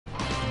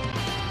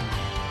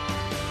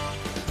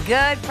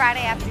Good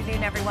Friday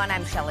afternoon, everyone.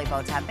 I'm Shelley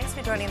Botan. Thanks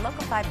for joining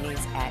Local 5 News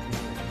at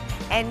noon.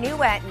 And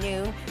new at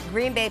noon,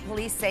 Green Bay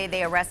police say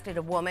they arrested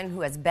a woman who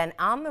has been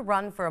on the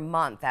run for a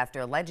month after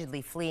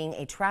allegedly fleeing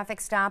a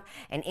traffic stop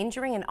and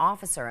injuring an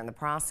officer in the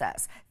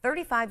process.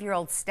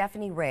 35-year-old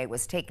Stephanie Ray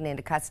was taken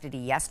into custody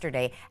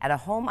yesterday at a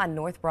home on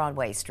North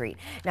Broadway Street.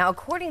 Now,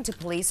 according to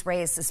police,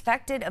 Ray is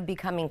suspected of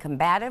becoming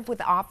combative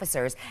with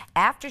officers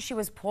after she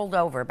was pulled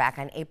over back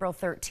on April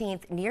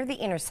 13th near the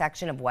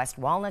intersection of West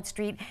Walnut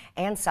Street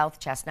and South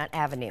Chestnut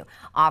Avenue.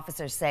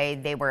 Officers say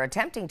they were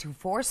attempting to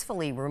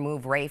forcefully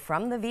remove Ray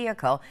from the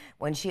vehicle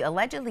when she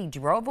allegedly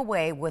drove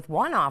away with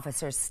one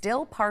officer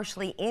still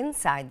partially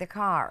inside the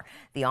car.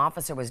 The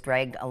officer was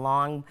dragged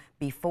along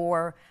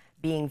before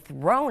being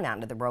thrown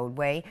onto the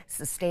roadway,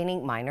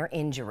 sustaining minor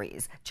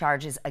injuries.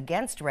 Charges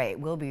against Ray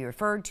will be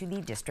referred to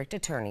the district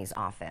attorney's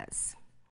office.